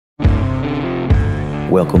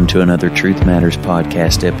Welcome to another Truth Matters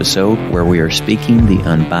podcast episode where we are speaking the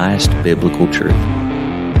unbiased biblical truth.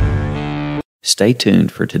 Stay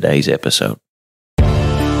tuned for today's episode.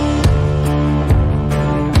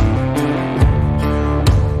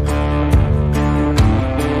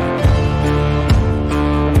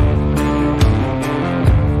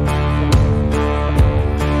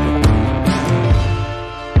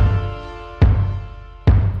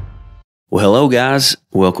 Well, hello guys.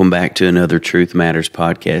 Welcome back to another Truth Matters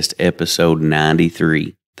podcast, episode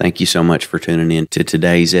 93. Thank you so much for tuning in to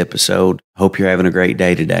today's episode. Hope you're having a great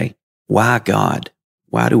day today. Why God?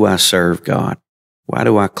 Why do I serve God? Why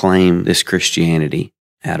do I claim this Christianity?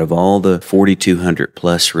 Out of all the 4,200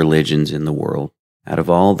 plus religions in the world, out of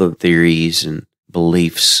all the theories and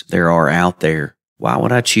beliefs there are out there, why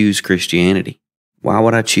would I choose Christianity? Why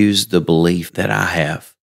would I choose the belief that I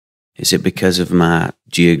have? Is it because of my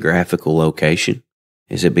geographical location?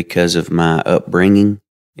 Is it because of my upbringing?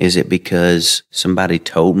 Is it because somebody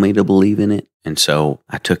told me to believe in it, and so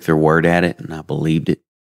I took their word at it and I believed it?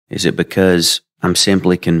 Is it because I'm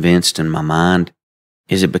simply convinced in my mind?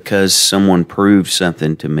 Is it because someone proved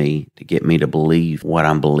something to me to get me to believe what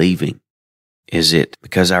I'm believing? Is it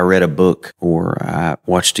because I read a book, or I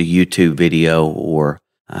watched a YouTube video, or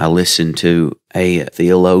I listened to a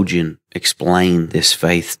theologian explain this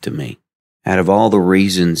faith to me? Out of all the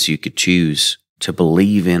reasons you could choose to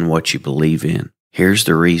believe in what you believe in, here's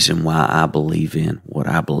the reason why I believe in what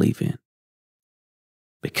I believe in.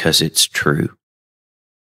 Because it's true.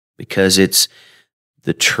 Because it's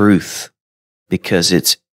the truth. Because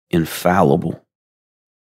it's infallible.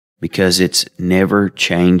 Because it's never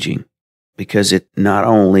changing. Because it not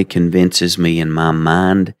only convinces me in my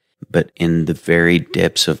mind, but in the very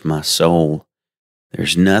depths of my soul.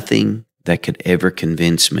 There's nothing that could ever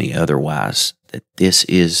convince me otherwise that this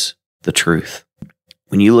is the truth.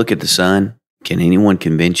 When you look at the sun, can anyone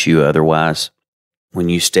convince you otherwise? When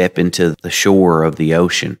you step into the shore of the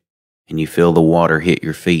ocean and you feel the water hit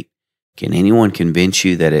your feet, can anyone convince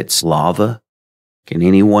you that it's lava? Can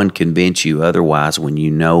anyone convince you otherwise when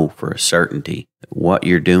you know for a certainty that what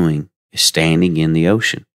you're doing is standing in the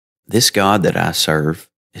ocean? This God that I serve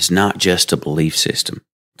is not just a belief system.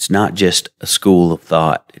 It's not just a school of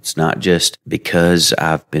thought. It's not just because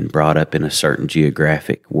I've been brought up in a certain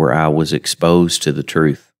geographic where I was exposed to the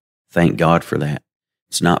truth. Thank God for that.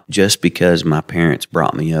 It's not just because my parents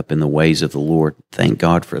brought me up in the ways of the Lord. Thank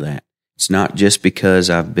God for that. It's not just because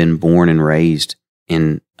I've been born and raised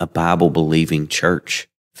in a Bible-believing church.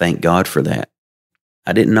 Thank God for that.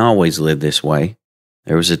 I didn't always live this way.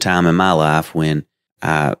 There was a time in my life when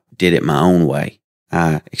I did it my own way.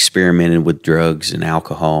 I experimented with drugs and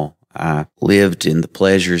alcohol. I lived in the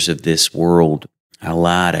pleasures of this world. I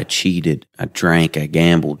lied, I cheated, I drank, I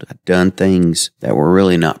gambled. I'd done things that were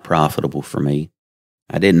really not profitable for me.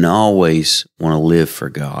 I didn't always want to live for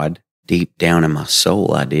God. Deep down in my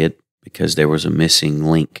soul, I did, because there was a missing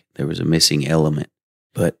link. There was a missing element.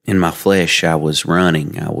 But in my flesh, I was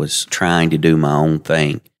running. I was trying to do my own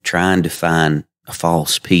thing, trying to find a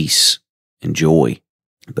false peace and joy.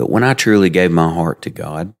 But when I truly gave my heart to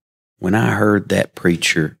God, when I heard that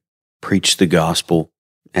preacher preach the gospel,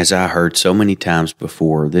 as I heard so many times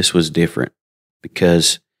before, this was different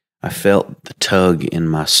because I felt the tug in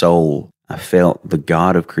my soul. I felt the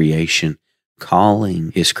God of creation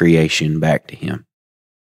calling his creation back to him.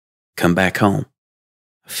 Come back home.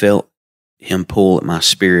 I felt him pull at my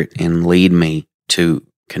spirit and lead me to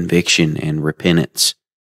conviction and repentance.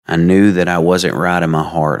 I knew that I wasn't right in my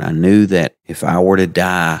heart. I knew that if I were to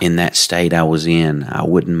die in that state I was in, I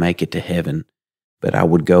wouldn't make it to heaven, but I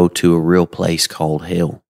would go to a real place called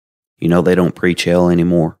hell. You know, they don't preach hell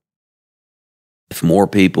anymore. If more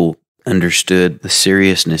people understood the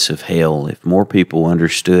seriousness of hell, if more people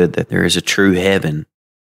understood that there is a true heaven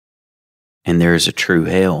and there is a true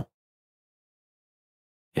hell,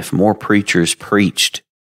 if more preachers preached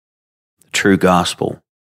the true gospel,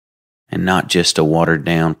 and not just a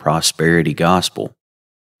watered-down prosperity gospel,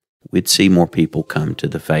 we'd see more people come to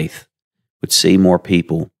the faith. We'd see more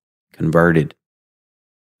people converted.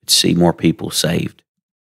 We'd see more people saved.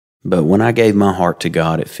 But when I gave my heart to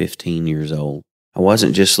God at 15 years old, I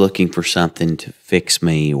wasn't just looking for something to fix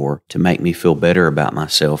me or to make me feel better about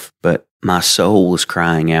myself, but my soul was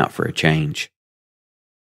crying out for a change.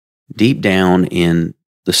 Deep down in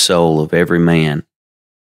the soul of every man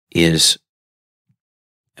is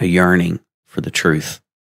a yearning for the truth.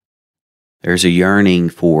 There's a yearning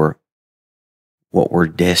for what we're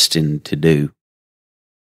destined to do.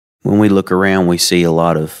 When we look around, we see a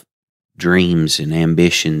lot of dreams and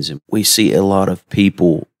ambitions, and we see a lot of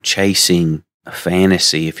people chasing a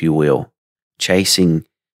fantasy, if you will, chasing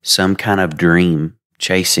some kind of dream,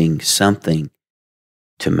 chasing something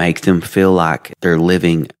to make them feel like they're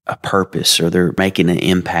living a purpose or they're making an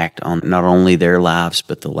impact on not only their lives,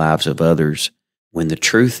 but the lives of others. When the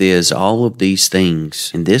truth is, all of these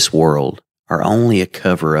things in this world are only a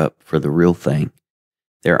cover-up for the real thing.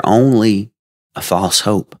 They're only a false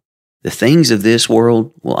hope. The things of this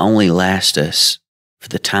world will only last us for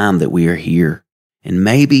the time that we are here. And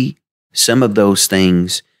maybe some of those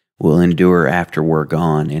things will endure after we're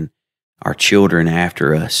gone, and our children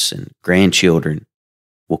after us and grandchildren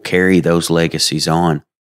will carry those legacies on.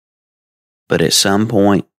 But at some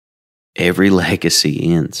point, every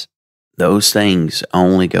legacy ends. Those things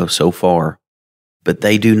only go so far, but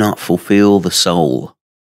they do not fulfill the soul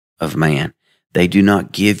of man. They do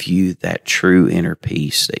not give you that true inner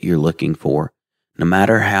peace that you're looking for. No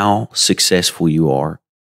matter how successful you are,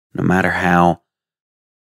 no matter how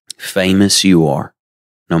famous you are,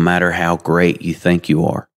 no matter how great you think you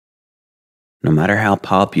are, no matter how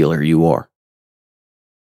popular you are,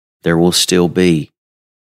 there will still be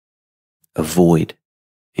a void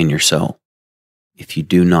in your soul if you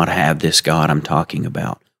do not have this God I'm talking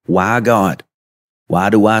about. Why God?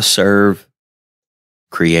 Why do I serve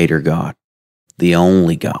Creator God, the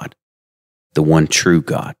only God, the one true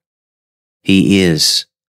God? He is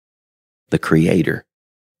the Creator.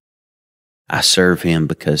 I serve Him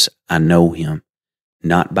because I know Him,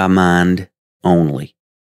 not by mind only,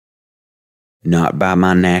 not by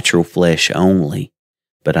my natural flesh only,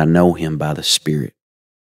 but I know Him by the Spirit.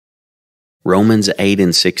 Romans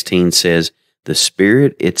 8:16 says, "The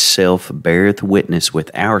Spirit itself beareth witness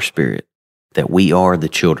with our spirit that we are the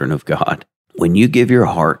children of God." When you give your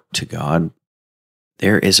heart to God,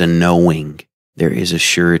 there is a knowing, there is a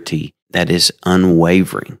surety that is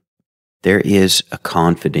unwavering. There is a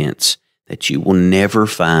confidence that you will never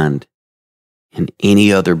find in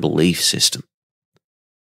any other belief system.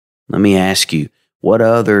 Let me ask you, what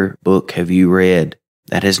other book have you read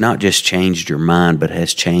that has not just changed your mind, but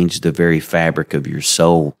has changed the very fabric of your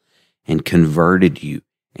soul and converted you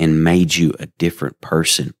and made you a different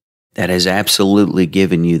person, that has absolutely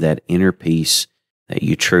given you that inner peace that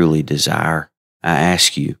you truly desire? I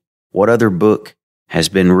ask you, what other book has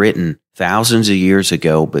been written thousands of years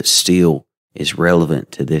ago, but still is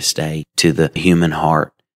relevant to this day, to the human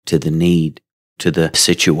heart, to the need, to the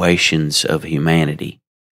situations of humanity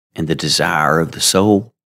and the desire of the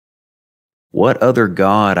soul? What other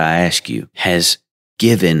God, I ask you, has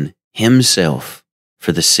given Himself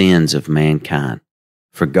for the sins of mankind?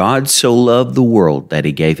 For God so loved the world that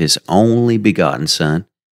He gave His only begotten Son,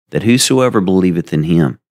 that whosoever believeth in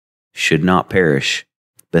Him should not perish,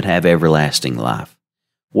 but have everlasting life.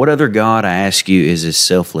 What other God, I ask you, is as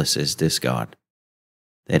selfless as this God,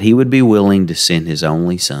 that He would be willing to send His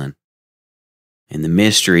only Son? And the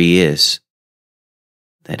mystery is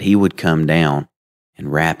that He would come down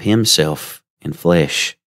and wrap Himself in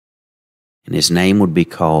flesh, and His name would be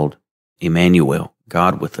called Emmanuel,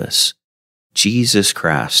 God with us. Jesus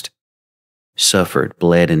Christ suffered,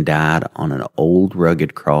 bled, and died on an old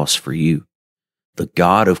rugged cross for you. The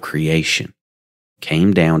God of creation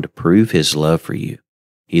came down to prove His love for you.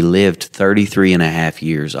 He lived 33 and a half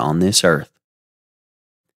years on this earth,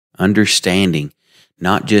 understanding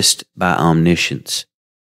not just by omniscience,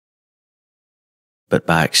 but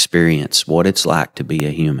by experience what it's like to be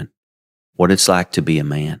a human, what it's like to be a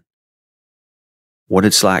man, what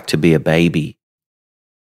it's like to be a baby,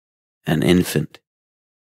 an infant,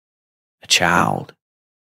 a child,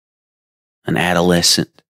 an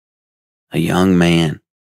adolescent, a young man.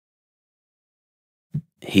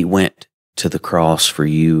 He went to the cross for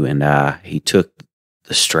you and I. He took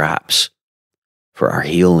the stripes for our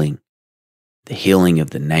healing, the healing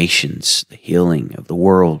of the nations, the healing of the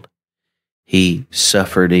world. He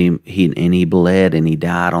suffered, and He bled, and He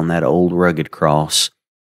died on that old rugged cross.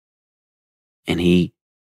 And He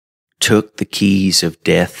took the keys of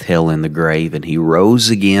death, hell, and the grave, and He rose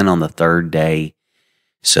again on the third day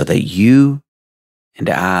so that you and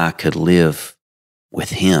I could live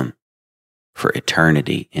with Him for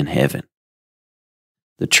eternity in heaven.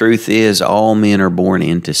 The truth is, all men are born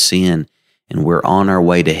into sin, and we're on our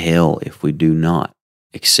way to hell if we do not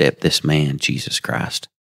accept this man, Jesus Christ.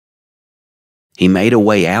 He made a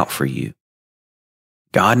way out for you.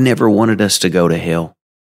 God never wanted us to go to hell,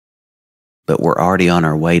 but we're already on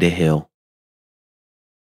our way to hell.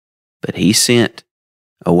 But He sent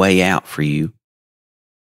a way out for you.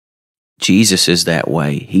 Jesus is that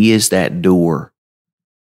way. He is that door.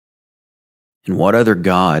 And what other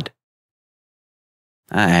God,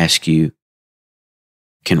 I ask you,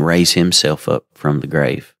 can raise Himself up from the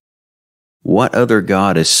grave? What other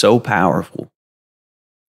God is so powerful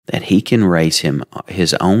that He can raise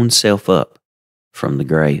His own self up from the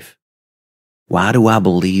grave. Why do I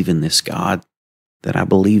believe in this God that I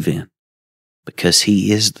believe in? Because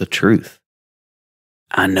He is the truth.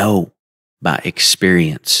 I know by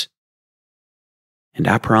experience. And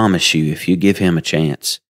I promise you, if you give Him a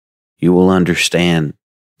chance, you will understand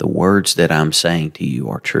the words that I'm saying to you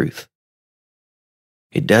are truth.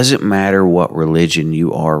 It doesn't matter what religion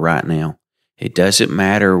you are right now. It doesn't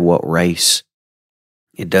matter what race.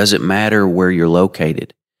 It doesn't matter where you're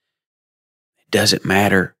located. It doesn't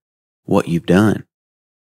matter what you've done.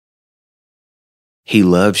 He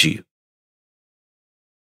loves you.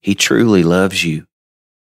 He truly loves you.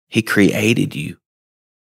 He created you.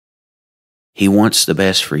 He wants the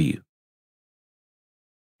best for you.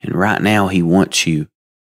 And right now, He wants you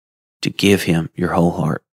to give Him your whole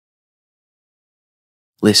heart.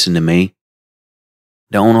 Listen to me.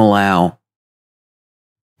 Don't allow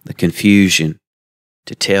the confusion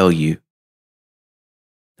to tell you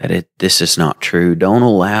that this is not true. Don't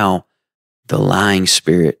allow the lying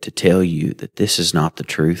spirit to tell you that this is not the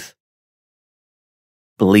truth.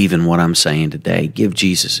 Believe in what I'm saying today. Give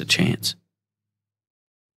Jesus a chance.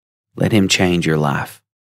 Let Him change your life.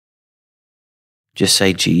 Just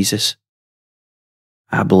say, Jesus,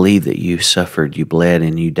 I believe that You suffered, You bled,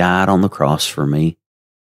 and You died on the cross for me.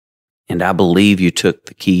 And I believe You took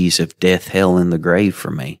the keys of death, hell, and the grave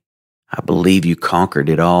for me. I believe You conquered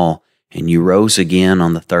it all, and You rose again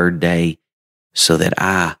on the third day so that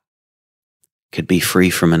I could be free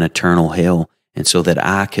from an eternal hell, and so that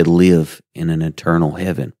I could live in an eternal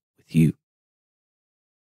heaven with You.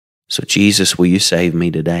 So Jesus, will You save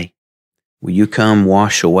me today? Will You come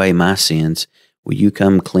wash away my sins? Will You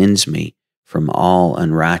come cleanse me from all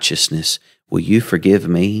unrighteousness? Will You forgive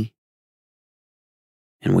me?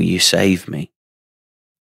 And will You save me?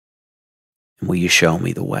 And will You show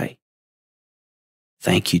me the way?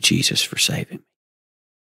 Thank You, Jesus, for saving me.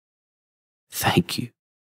 Thank You.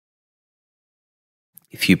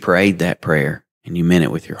 If you prayed that prayer and you meant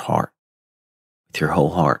it with your heart, with your whole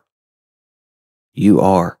heart, you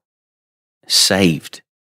are saved.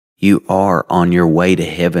 You are on your way to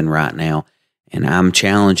heaven right now. And I'm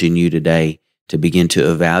challenging you today to begin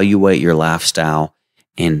to evaluate your lifestyle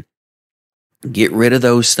and get rid of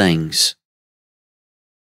those things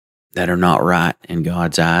that are not right in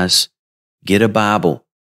God's eyes. Get a Bible,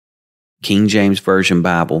 King James Version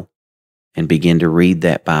Bible, and begin to read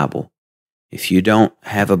that Bible. If you don't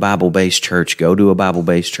have a Bible-based church, go to a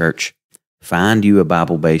Bible-based church. Find you a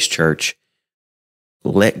Bible-based church.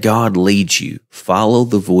 Let God lead you. Follow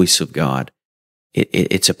the voice of God.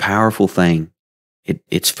 It's a powerful thing.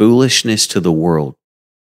 It's foolishness to the world,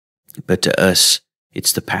 but to us,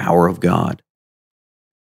 it's the power of God.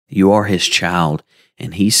 You are His child,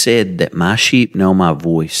 and He said that my sheep know my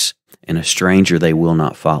voice, and a stranger they will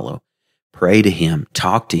not follow. Pray to Him,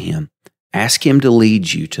 talk to Him, ask Him to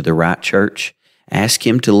lead you to the right church. Ask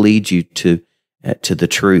Him to lead you to the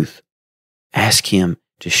truth. Ask Him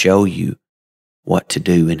to show you what to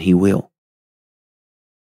do, and He will.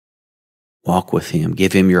 Walk with Him.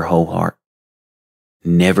 Give Him your whole heart.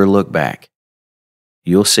 Never look back.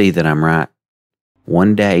 You'll see that I'm right.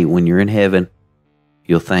 One day when you're in heaven,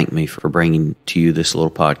 you'll thank me for bringing to you this little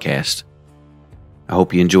podcast. I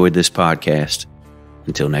hope you enjoyed this podcast.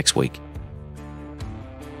 Until next week.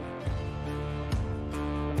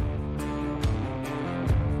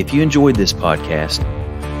 If you enjoyed this podcast,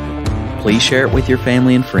 please share it with your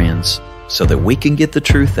family and friends so that we can get the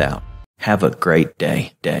truth out. Have a great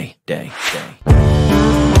day.